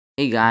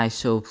Hey guys,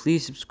 so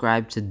please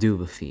subscribe to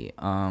Daubfy.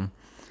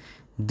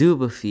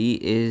 Daubfy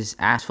is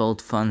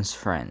Asphalt Fun's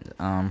friend.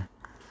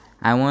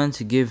 I wanted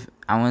to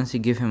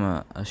give him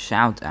a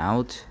shout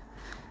out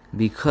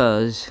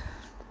because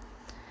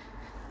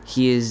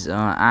he is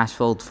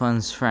Asphalt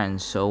Fun's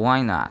friend. So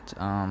why not?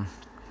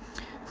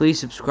 Please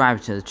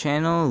subscribe to the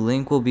channel.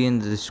 Link will be in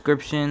the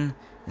description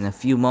in a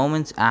few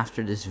moments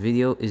after this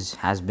video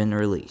has been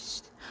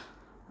released.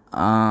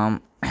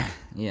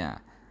 Yeah.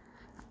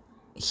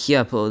 He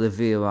uploaded a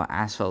video about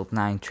Asphalt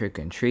 9 Trick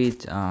and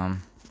Treat.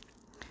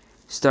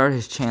 Started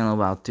his channel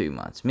about 3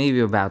 months,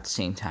 maybe about the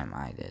same time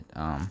I did.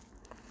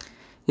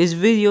 His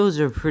videos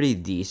are pretty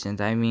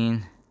decent. I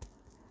mean,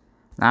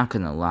 not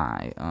gonna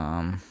lie.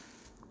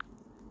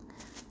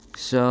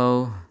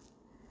 So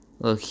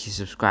look, he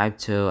subscribed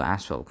to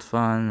Asphalt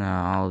Fun,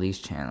 all these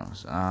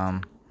channels.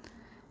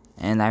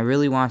 And I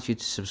really want you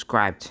to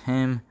subscribe to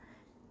him.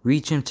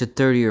 Reach him to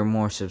 30 or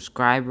more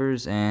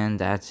subscribers, and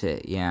that's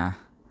it. Yeah.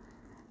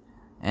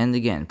 And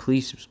again,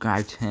 please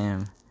subscribe to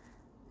him.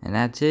 And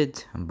that's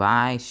it.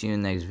 Bye. See you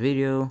in the next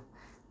video.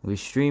 We're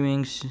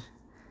streaming.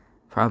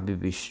 Probably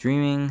be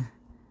streaming.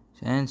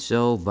 And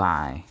so,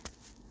 bye.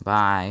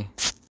 Bye.